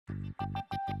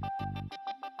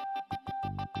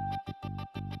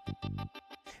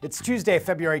It's Tuesday,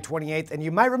 February 28th, and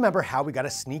you might remember how we got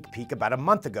a sneak peek about a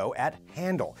month ago at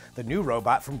Handle, the new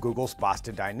robot from Google's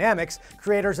Boston Dynamics,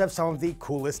 creators of some of the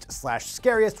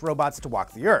coolest-slash-scariest robots to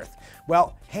walk the earth.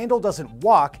 Well, Handle doesn't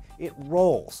walk, it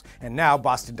rolls. And now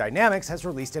Boston Dynamics has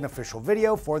released an official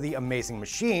video for the amazing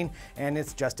machine, and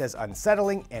it's just as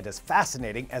unsettling and as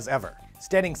fascinating as ever.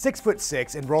 Standing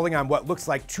 6'6" and rolling on what looks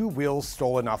like two wheels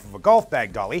stolen off of a golf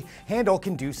bag dolly, Handle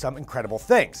can do some incredible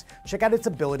things. Check out its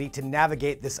ability to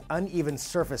navigate this uneven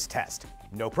surface test.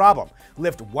 No problem.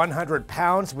 Lift 100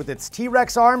 pounds with its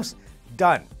T-Rex arms?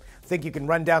 Done. Think you can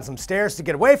run down some stairs to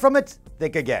get away from it?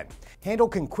 Think again. Handle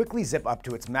can quickly zip up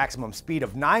to its maximum speed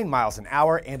of 9 miles an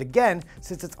hour, and again,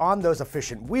 since it's on those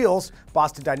efficient wheels,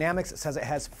 Boston Dynamics says it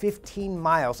has 15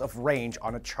 miles of range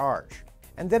on a charge.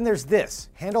 And then there's this.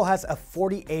 Handle has a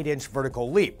 48-inch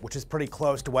vertical leap, which is pretty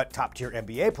close to what top-tier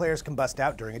NBA players can bust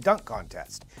out during a dunk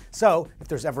contest. So, if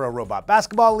there's ever a robot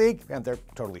basketball league, and there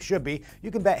totally should be,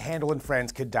 you can bet Handle and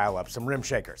friends could dial up some rim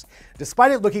shakers.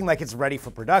 Despite it looking like it's ready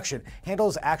for production, Handle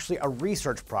is actually a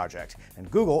research project,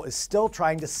 and Google is still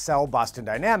trying to sell Boston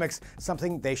Dynamics,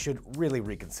 something they should really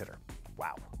reconsider.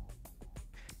 Wow.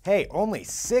 Hey, only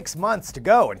 6 months to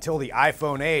go until the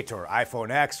iPhone 8 or iPhone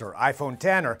X or iPhone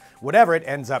 10 or whatever it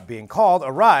ends up being called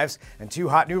arrives, and two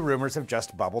hot new rumors have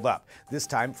just bubbled up, this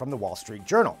time from the Wall Street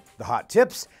Journal. The hot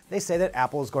tips? They say that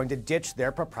Apple is going to ditch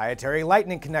their proprietary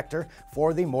Lightning connector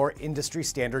for the more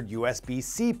industry-standard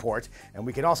USB-C port, and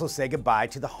we can also say goodbye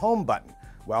to the home button.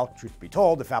 Well, truth be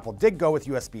told, if Apple did go with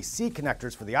USB-C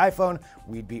connectors for the iPhone,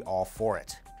 we'd be all for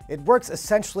it. It works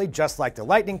essentially just like the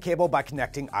Lightning cable by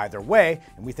connecting either way,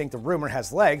 and we think the rumor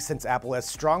has legs since Apple has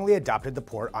strongly adopted the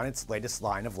port on its latest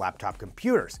line of laptop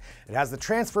computers. It has the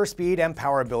transfer speed and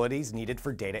power abilities needed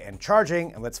for data and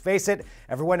charging, and let's face it,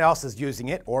 everyone else is using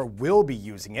it or will be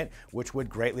using it, which would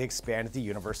greatly expand the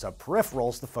universe of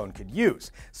peripherals the phone could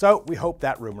use. So we hope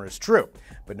that rumor is true.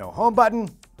 But no home button?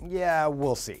 Yeah,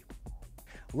 we'll see.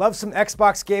 Love some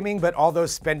Xbox gaming, but all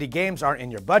those spendy games aren't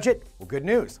in your budget? Well, good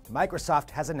news. Microsoft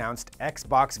has announced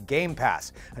Xbox Game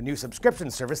Pass, a new subscription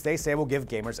service they say will give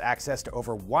gamers access to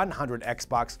over 100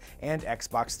 Xbox and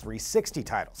Xbox 360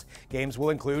 titles. Games will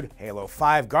include Halo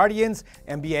 5 Guardians,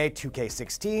 NBA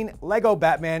 2K16, Lego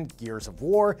Batman, Gears of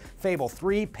War, Fable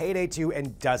 3, Payday 2,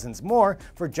 and dozens more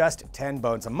for just 10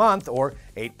 bones a month, or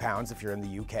 £8 if you're in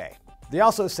the UK. They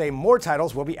also say more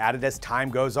titles will be added as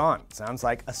time goes on. Sounds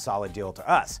like a solid deal to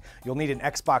us. You'll need an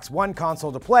Xbox One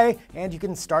console to play, and you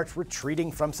can start retreating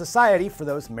from society for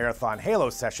those marathon Halo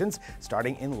sessions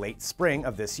starting in late spring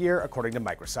of this year, according to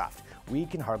Microsoft. We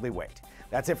can hardly wait.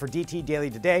 That's it for DT Daily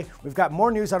today. We've got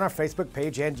more news on our Facebook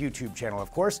page and YouTube channel,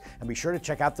 of course, and be sure to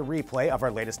check out the replay of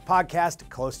our latest podcast,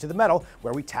 Close to the Metal,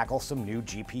 where we tackle some new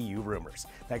GPU rumors.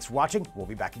 Thanks for watching. We'll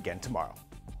be back again tomorrow.